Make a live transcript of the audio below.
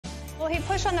he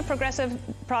pushed on the progressive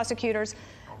prosecutors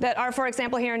that are, for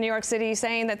example, here in New York City,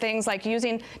 saying that things like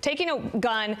taking a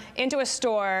gun into a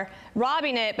store,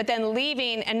 robbing it, but then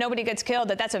leaving and nobody gets killed,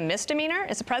 that's a misdemeanor?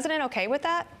 Is the president okay with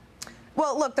that?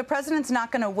 Well, look, the president's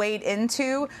not going to wade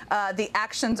into the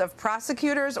actions of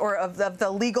prosecutors or of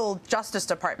the legal Justice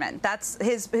Department. That's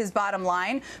his bottom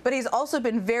line. But he's also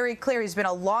been very clear. He's been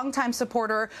a longtime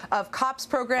supporter of cops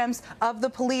programs, of the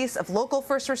police, of local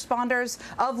first responders,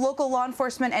 of local law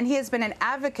enforcement, and he has been an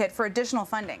advocate for additional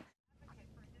funding.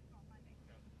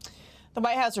 The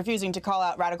White House refusing to call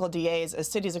out radical DAs as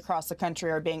cities across the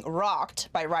country are being rocked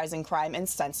by rising crime and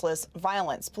senseless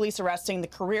violence. Police arresting the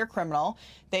career criminal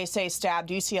they say stabbed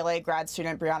UCLA grad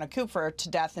student Breonna Cooper to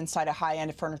death inside a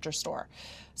high-end furniture store.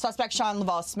 Suspect Sean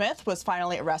Laval Smith was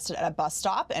finally arrested at a bus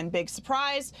stop, and big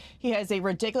surprise, he has a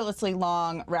ridiculously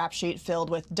long rap sheet filled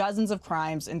with dozens of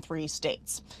crimes in 3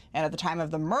 states. And at the time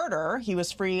of the murder, he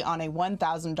was free on a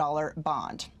 $1,000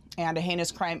 bond. And a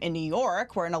heinous crime in New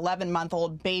York, where an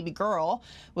 11-month-old baby girl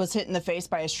was hit in the face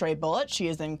by a stray bullet. She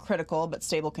is in critical but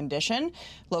stable condition.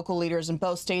 Local leaders in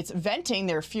both states venting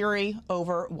their fury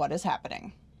over what is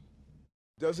happening.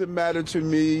 Doesn't matter to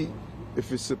me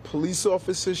if it's a police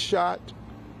officer shot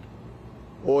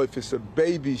or if it's a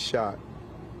baby shot.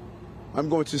 I'm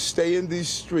going to stay in these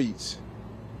streets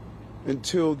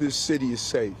until this city is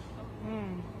safe.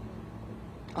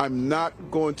 I'm not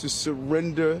going to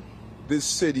surrender this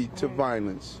city to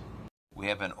violence. We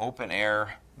have an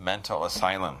open-air mental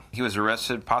asylum. He was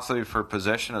arrested possibly for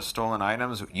possession of stolen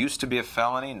items. It used to be a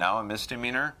felony, now a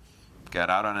misdemeanor. Got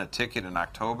out on a ticket in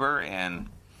October, and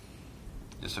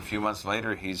just a few months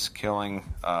later, he's killing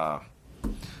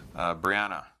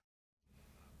Breonna.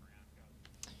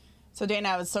 So, Dana,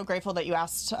 I was so grateful that you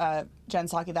asked Jen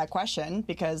Psaki that question,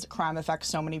 because crime affects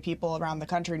so many people around the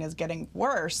country and is getting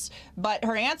worse. But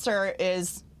her answer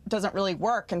doesn't really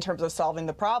work in terms of solving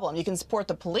the problem. You can support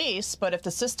the police, but if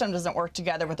the system doesn't work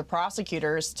together with the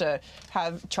prosecutors to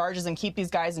have charges and keep these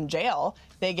guys in jail,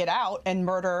 they get out and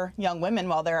murder young women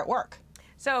while they're at work.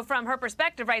 So from her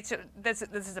perspective, right, so this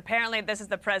is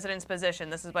the president's position.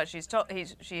 This is what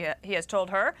he has told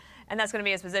her, and that's going to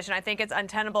be his position. I think it's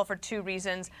untenable for 2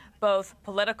 reasons, both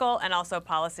political and also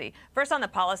policy. First, on the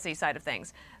policy side of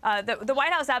things, the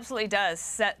White House absolutely does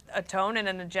set a tone and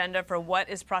an agenda for what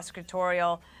is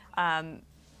prosecutorial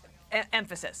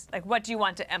emphasis. Like, what do you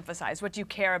want to emphasize? What do you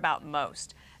care about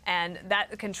most? And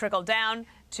that can trickle down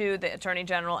to the Attorney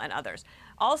General and others.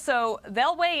 Also,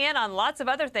 they'll weigh in on lots of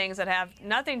other things that have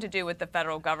nothing to do with the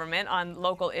federal government on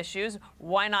local issues.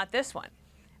 Why not this one?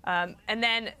 And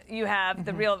then you have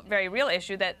the very real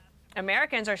issue that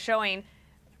Americans are showing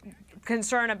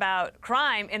concern about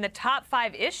crime in the top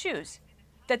 5 issues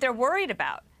that they're worried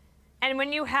about. And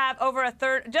when you have over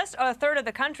just a third of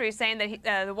the country saying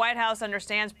that the White House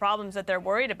understands problems that they're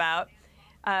worried about,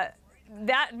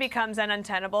 that becomes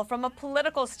untenable from a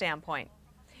political standpoint.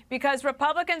 Because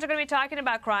Republicans are going to be talking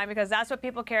about crime because that's what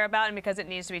people care about and because it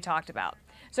needs to be talked about.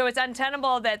 So it's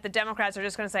untenable that the Democrats are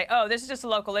just going to say, oh, this is just a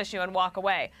local issue and walk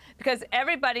away. Because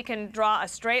everybody can draw a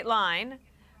straight line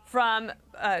from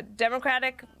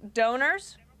Democratic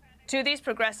donors to these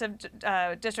progressive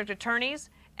district attorneys,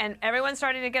 and everyone's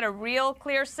starting to get a real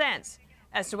clear sense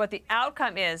as to what the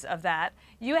outcome is of that.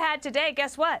 You had today,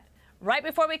 guess what? Right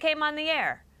before we came on the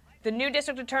air, the new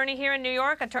district attorney here in New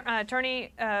York,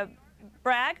 Attorney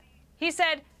Bragg, he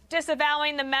said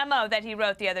disavowing the memo that he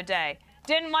wrote the other day.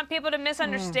 Didn't want people to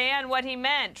misunderstand what he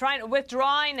meant,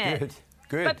 withdrawing it.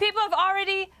 Good. But people have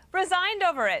already resigned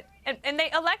over it, and they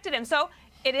elected him. So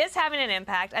it is having an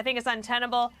impact. I think it's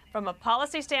untenable from a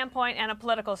policy standpoint and a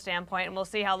political standpoint, and we'll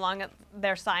see how long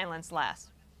their silence lasts.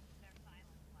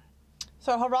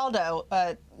 So,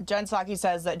 Geraldo, Jen Psaki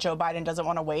says that Joe Biden doesn't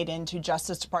want to wade into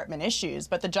Justice Department issues,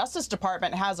 but the Justice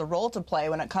Department has a role to play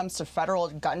when it comes to federal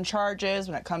gun charges,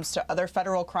 when it comes to other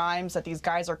federal crimes that these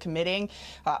guys are committing.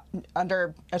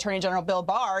 Under Attorney General Bill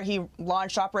Barr, he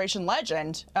launched Operation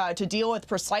Legend to deal with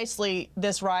precisely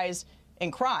this rise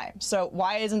in crime. So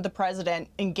why isn't the president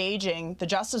engaging the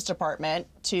Justice Department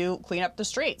to clean up the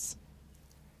streets?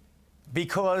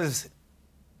 Because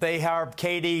they are,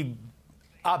 Katie,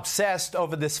 obsessed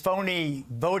over this phony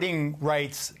voting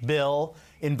rights bill,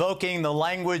 invoking the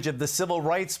language of the civil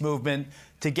rights movement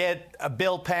to get a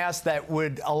bill passed that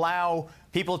would allow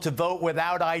people to vote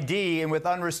without ID and with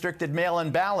unrestricted mail-in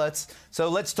ballots. So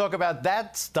let's talk about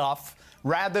that stuff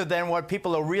rather than what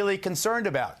people are really concerned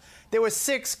about. There were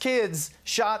 6 kids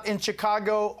shot in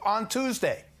Chicago on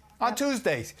Tuesday. On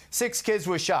Tuesday, 6 kids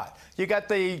were shot. You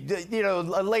got a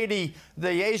lady, the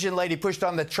Asian lady pushed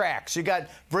on the tracks. You got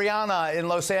Brianna in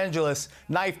Los Angeles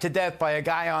knifed to death by a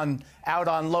guy out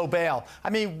on low bail.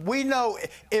 I mean, we know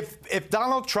if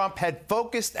Donald Trump had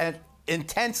focused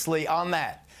intensely on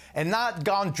that and not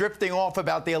gone drifting off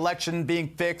about the election being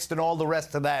fixed and all the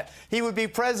rest of that, he would be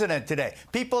president today.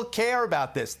 People care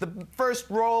about this. The first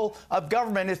role of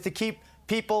government is to keep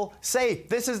people safe.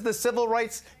 This is the civil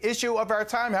rights issue of our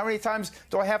time. How many times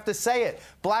do I have to say it?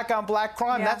 Black on black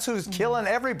crime, that's who's killing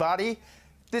everybody.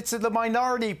 It's the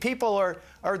minority people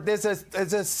there's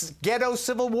a ghetto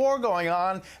civil war going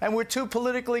on, and we're too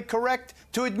politically correct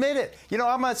to admit it. You know,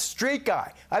 I'm a street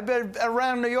guy. I've been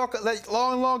around New York a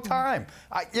long, long time.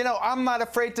 I'm not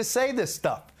afraid to say this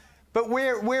stuff. But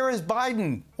where is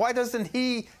Biden? Why doesn't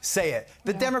he say it?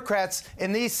 The Democrats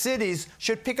in these cities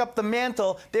should pick up the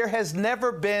mantle. There has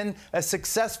never been a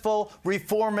successful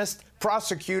reformist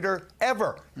prosecutor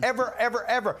ever, ever, ever,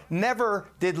 ever. Never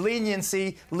did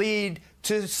leniency lead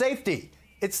to safety.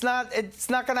 It's not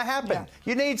going to happen. Yeah.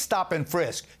 You need stop and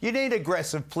frisk. You need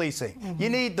aggressive policing. Mm-hmm. You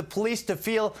need the police to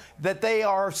feel that they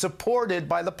are supported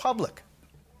by the public.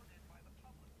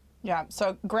 Yeah.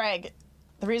 So, Greg,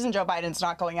 the reason Joe Biden's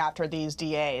not going after these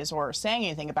DAs or saying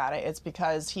anything about it is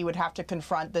because he would have to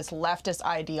confront this leftist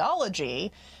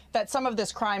ideology that some of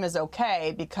this crime is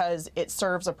okay because it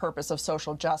serves a purpose of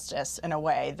social justice in a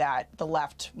way that the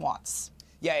left wants.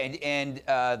 Yeah, and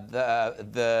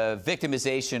the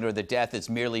victimization or the death is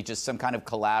merely just some kind of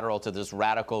collateral to this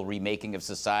radical remaking of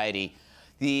society.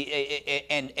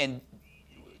 And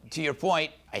to your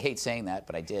point, I hate saying that,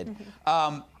 but I did.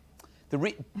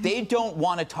 They don't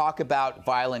want to talk about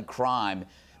violent crime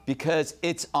because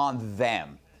it's on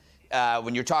them.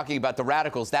 When you're talking about the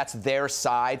radicals, that's their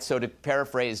side. So to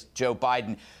paraphrase Joe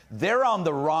Biden, they're on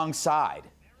the wrong side.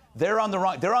 They're on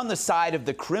the side of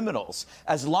the criminals.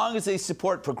 As long as they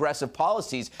support progressive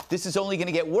policies, this is only going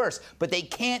to get worse. But they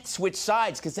can't switch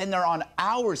sides because then they're on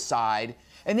our side,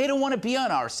 and they don't want to be on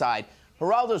our side.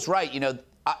 Geraldo's right. You know,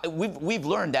 we've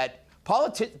learned that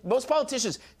most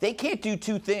politicians, they can't do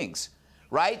two things,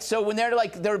 right? So when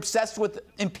they're obsessed with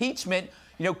impeachment,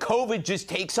 you know, COVID just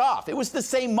takes off. It was the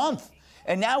same month.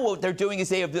 And now what they're doing is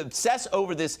they have obsessed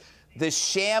over this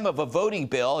sham of a voting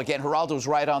bill. Again, Geraldo's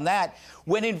right on that.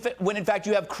 When in fact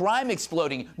you have crime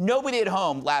exploding. Nobody at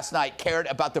home last night cared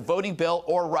about the voting bill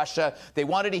or Russia. They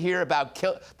wanted to hear about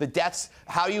the deaths,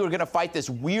 how you were going to fight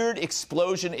this weird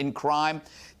explosion in crime.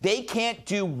 They can't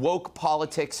do woke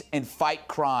politics and fight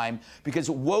crime because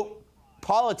woke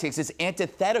politics is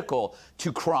antithetical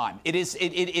to crime. It is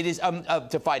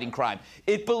to fighting crime.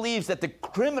 It believes that the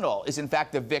criminal is in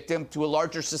fact the victim to a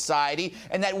larger society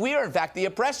and that we are in fact the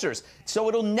oppressors. So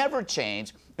it'll never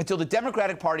change until the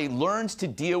Democratic Party learns to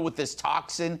deal with this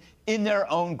toxin in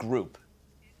their own group.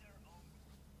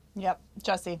 Yep.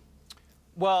 Jesse.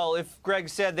 Well, if Greg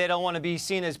said they don't want to be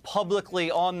seen as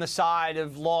publicly on the side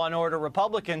of law and order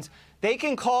Republicans, they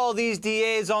can call these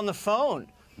DAs on the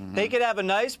phone. They could have a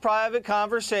nice private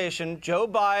conversation, Joe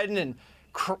Biden and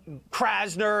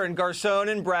Krasner and Garcon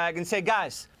and Bragg, and say,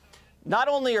 guys, not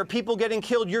only are people getting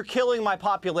killed, you're killing my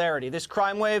popularity. This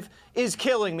crime wave is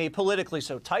killing me politically,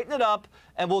 so tighten it up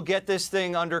and we'll get this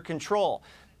thing under control.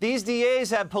 These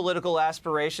DAs have political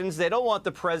aspirations. They don't want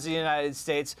the President of the United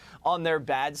States on their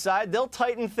bad side. They'll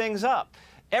tighten things up.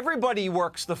 Everybody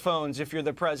works the phones if you're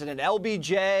the president.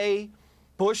 LBJ,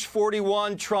 Bush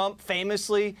 41, Trump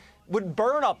famously would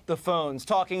burn up the phones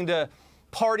talking to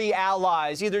party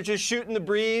allies, either just shooting the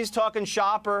breeze, talking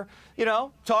shop, or, you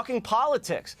know, talking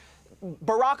politics.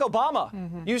 Barack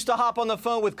Obama used to hop on the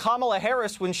phone with Kamala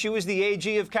Harris when she was the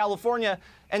AG of California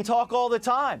and talk all the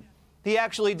time. He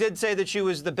actually did say that she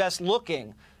was the best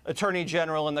looking attorney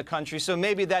general in the country, so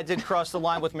maybe that did cross the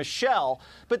line with Michelle.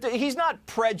 But he's not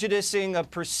prejudicing a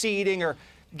proceeding or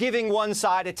giving one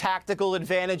side a tactical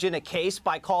advantage in a case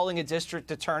by calling a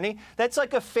district attorney. That's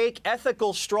like a fake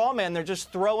ethical straw man they're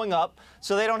just throwing up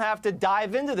so they don't have to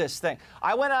dive into this thing.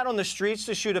 I went out on the streets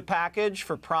to shoot a package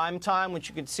for prime time, which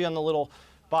you can see on the little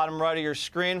bottom right of your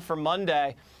screen for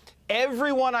Monday.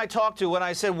 Everyone I talked to, when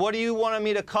I said, what do you want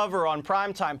me to cover on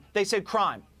prime time? They said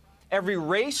crime. Every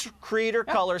race, creed, or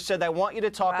color said, I want you to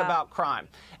talk about crime.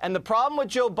 And the problem with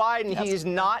Joe Biden, he is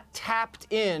not tapped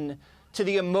in to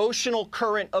the emotional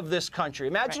current of this country.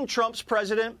 Imagine Trump's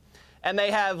president, and they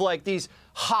have like these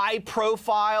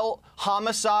high-profile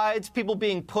homicides, people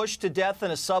being pushed to death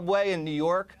in a subway in New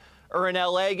York or in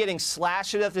L.A., getting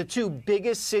slashed to death, the two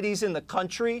biggest cities in the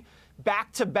country,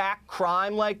 back-to-back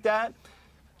crime like that.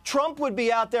 Trump would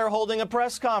be out there holding a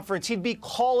press conference. He'd be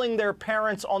calling their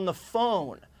parents on the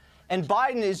phone. And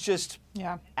Biden is just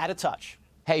out of touch.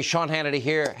 Hey, Sean Hannity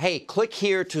here. Hey, click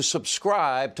here to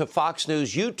subscribe to Fox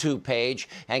News YouTube page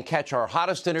and catch our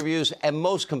hottest interviews and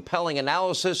most compelling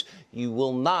analysis. You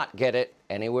will not get it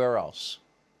anywhere else.